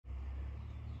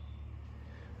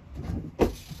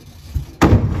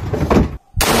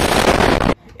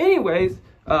anyways,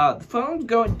 the phone's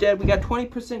going dead. We got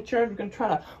 20% charge. We're gonna try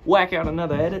to whack out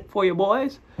another edit for you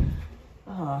boys.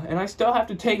 And I still have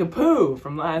to take a poo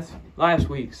from last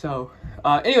week. So,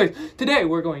 anyways, today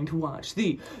we're going to watch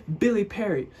the Billy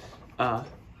Perry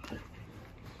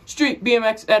Street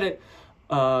BMX edit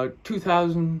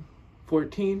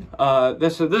 2014.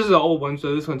 This is an old one,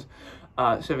 so this one's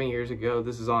 7 years ago.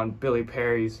 This is on Billy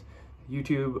Perry's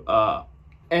YouTube.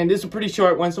 And it's a pretty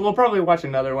short one, so we'll probably watch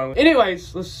another one.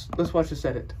 Anyways, let's watch this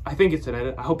edit. I think it's an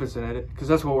edit. I hope it's an edit, because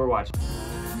that's what we're watching.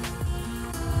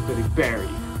 Billy Perry.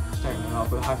 Starting it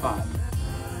off with a high five.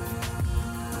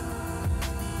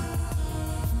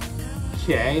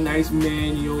 Okay, nice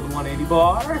manual 180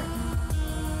 bar.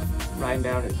 Riding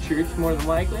down at church, more than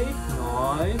likely.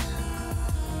 Nice.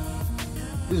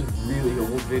 This is really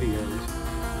old videos.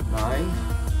 Nice.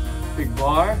 Big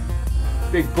bar.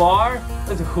 Big bar.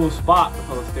 That's a cool spot with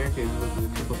all the staircases, with the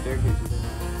triple staircases.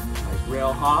 Nice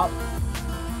rail hop.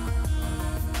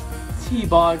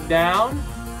 T-bog down.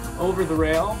 Over the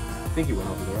rail. I think he went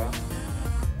over the rail.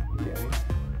 Okay.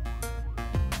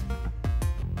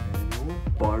 Manual.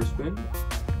 Bar spin.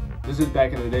 This is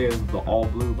back in the day of the all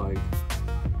blue bike.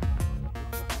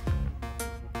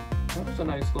 That was a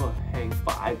nice little hang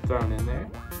five thrown in there.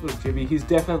 Little Jibby. He's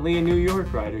definitely a New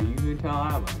York rider. You can tell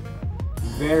I'm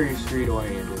very street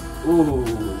oriented. Ooh.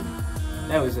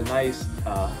 That was a nice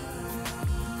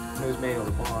nose manual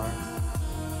to bar.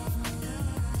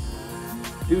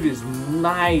 Dude is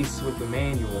nice with the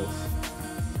manuals.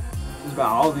 Just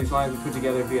about all these lines are put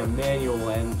together via manual,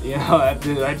 and you know that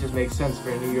just makes sense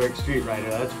for a New York street rider.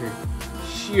 That's for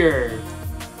sure.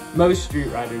 Most street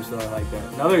riders though are like that.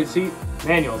 Another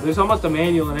manual. There's almost a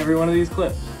manual in every one of these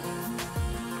clips.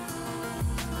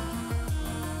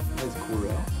 That's a cool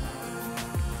rail.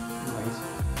 Nice.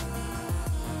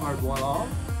 Hard one off.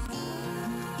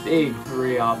 Big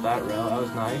three off that rail. That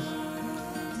was nice.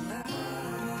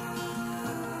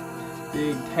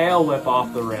 Big tail whip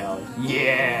off the rail.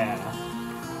 Yeah.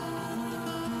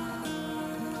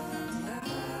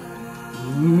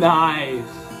 Nice.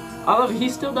 I love it. He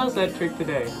still does that trick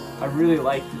today. I really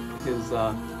like his,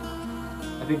 I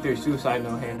think they're suicide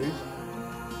no-handers.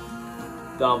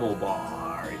 Double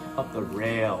bar up the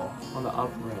rail, on the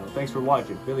up rail. Thanks for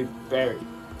watching. Billy Perry,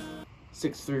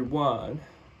 631.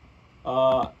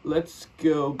 Let's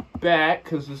go back,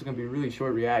 because this is going to be a really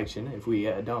short reaction if we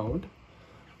don't.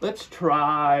 Let's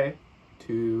try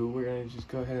to, we're going to just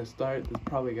go ahead and start. This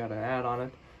probably got an ad on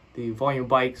it. The Volume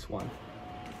Bikes one.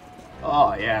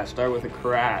 Oh yeah, start with a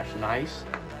crash. Nice.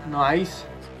 Nice.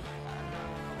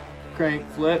 Crank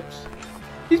flips.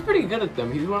 He's pretty good at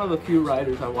them. He's one of the few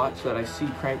riders I watch that I see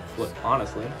crank flip,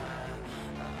 honestly.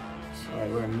 Alright,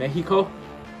 we're in Mexico.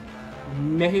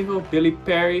 Mexico, Billy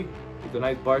Perry. With a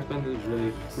nice bar spin. This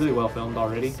is really well filmed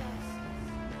already.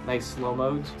 Nice slow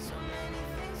modes.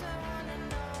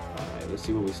 Alright, let's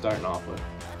see what we're starting off with.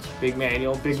 Big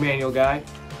manual guy.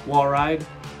 Wall ride.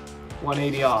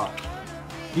 180 off.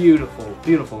 Beautiful,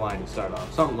 beautiful line to start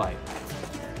off. Something light.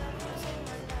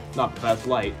 Not that that's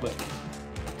light, but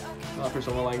not for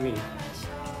someone like me.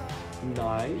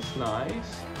 Nice,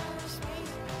 nice.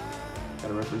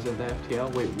 Gotta represent the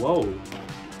FTL. Wait, whoa.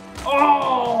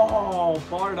 Oh!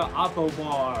 Bar to Oppo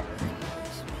bar.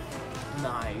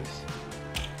 Nice.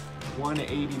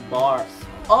 180 bar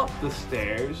up the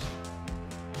stairs.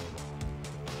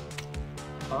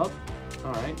 Up.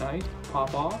 Alright, nice.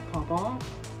 Pop off, pop off.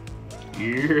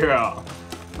 Yeah.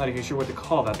 Not even sure what to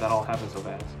call that. That all happens so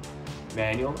fast.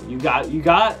 Manual. You got.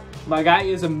 My guy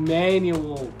is a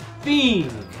manual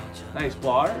fiend. Nice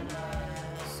bar.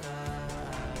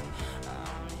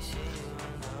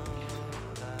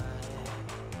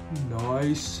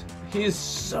 Nice. He is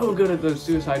so good at those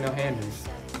suicide no-handers.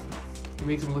 He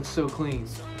makes them look so clean.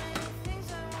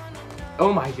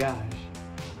 Oh my gosh.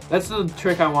 That's the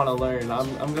trick I want to learn.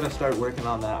 I'm gonna start working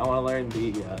on that. I want to learn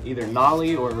the either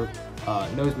nollie or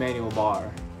nose manual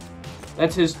bar.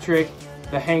 That's his trick.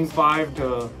 The hang five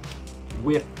to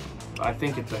whip. I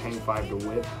think it's a hang five to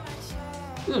whip.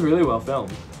 This is really well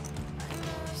filmed.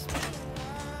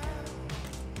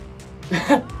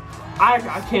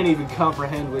 I can't even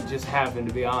comprehend what just happened,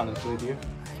 to be honest with you.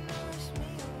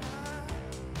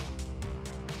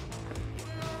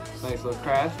 Nice little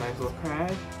crash, nice little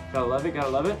crash. Gotta love it, gotta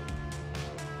love it.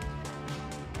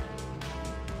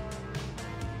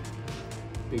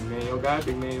 Big manual guy,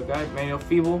 manual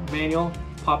feeble, manual,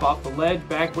 pop off the ledge,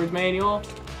 backwards manual,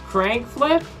 crank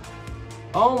flip.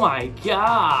 Oh my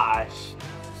gosh,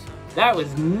 that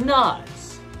was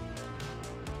nuts.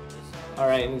 All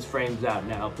right, and this frame's out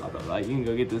now, blah, blah, blah. You can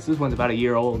go get this. This one's about a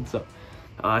year old, so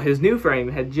His new frame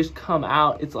had just come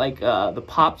out. It's like the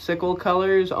Popsicle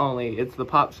colors, only it's the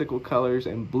Popsicle colors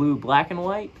in blue, black, and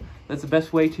white. That's the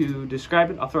best way to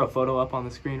describe it. I'll throw a photo up on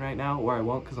the screen right now, or I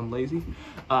won't because I'm lazy.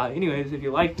 Anyways, if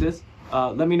you like this,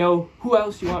 let me know who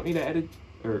else you want me to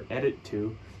edit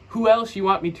to. Who else you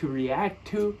want me to react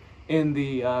to in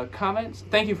the comments.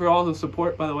 Thank you for all the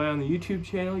support, by the way, on the YouTube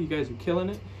channel. You guys are killing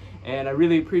it. And I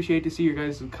really appreciate to see your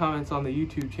guys' comments on the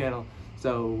YouTube channel.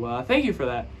 So thank you for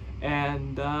that.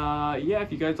 And yeah,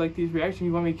 if you guys like these reactions,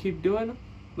 you want me to keep doing them,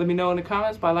 let me know in the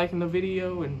comments by liking the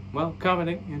video and, well,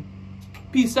 commenting. And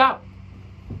peace out.